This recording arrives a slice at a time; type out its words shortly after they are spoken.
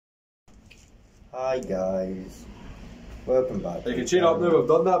Hi guys, welcome back. You can cheer up now, I've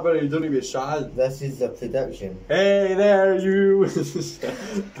done that, but you don't need to be sad. This is the prediction. Hey there, you! I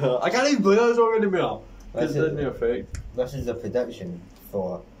can't even believe that's already me up. This isn't the effect. This is the prediction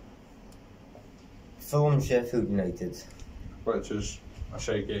for Fulham Sheffield United. Which is a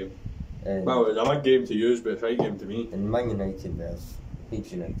shite game. And Well, it's a big game to use, but it's a shite game to me. and Man United versus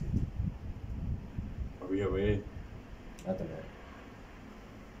Leeds United. Are we away? I don't know.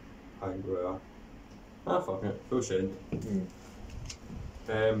 I think we are. Ah, fuck it. Full send.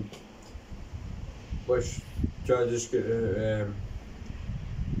 Which, do I just get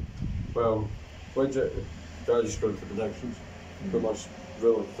well, do I just go into predictions? We must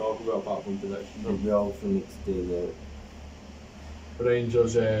really talk about apart from predictions. And we also need to do the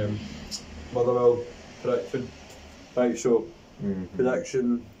Rangers, Motherwell prediction. Right, so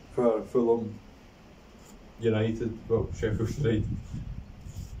prediction for Fulham United, well, Sheffield United.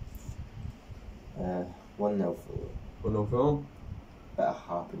 1-0 Fulham. 1-0 Fulham. Bit of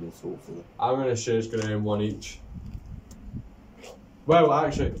happiness hopefully. I'm going to say it's going to end 1 each. Well,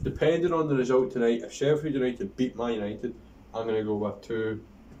 actually, depending on the result tonight, if Sheffield United beat Man United, I'm going to go with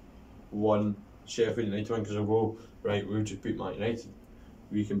 2-1 Sheffield United win, because I'll go, right, we'll just beat Man United.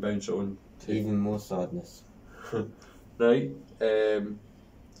 We can bounce it on to Even more sadness. right.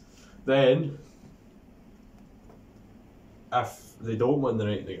 Then, if they don't win the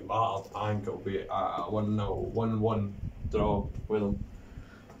night, they get battered, I think it'll be a 1-0, 1-1 draw with them.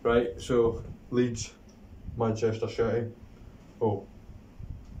 Right, so Leeds, Manchester City. Oh,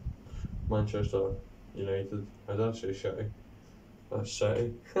 Manchester United. I did say City. That's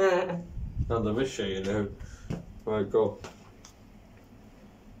City. No, they're with City now. Right, go.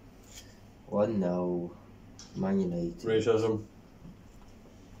 1-0 Man United. Racism.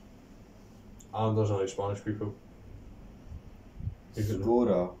 And there's only Spanish people.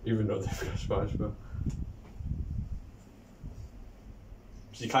 Scorer. Even though they've got Spanish people.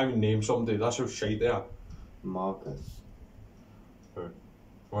 So you can't even name somebody, that's how shite they are. Marcus.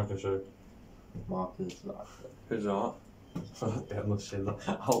 Marcus who? Marcus Rashford. Who's that? I dare say that.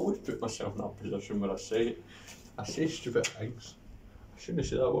 I always put myself in that position where I say stupid things. I shouldn't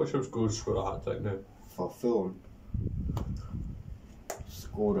say that. Watch us go and score a hat-trick now. For Fulham.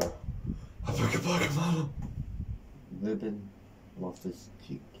 Scorer. I pick a black man. Ruben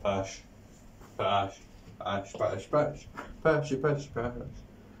Loftus-Cheek. Pash.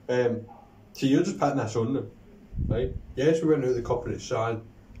 So you're just patting this on them, right? Yes, we went out of the cup and it's sad,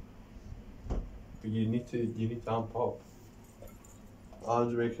 but you need to amp up.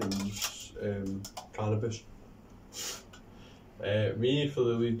 Anne's making cannabis. Me for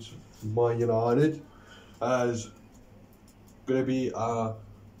the Leeds Man United is gonna be a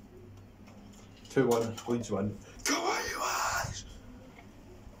 2-1 Leeds win. Come on, you guys!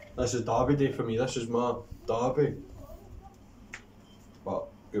 This is derby day for me. This is my derby. But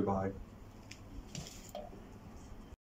goodbye.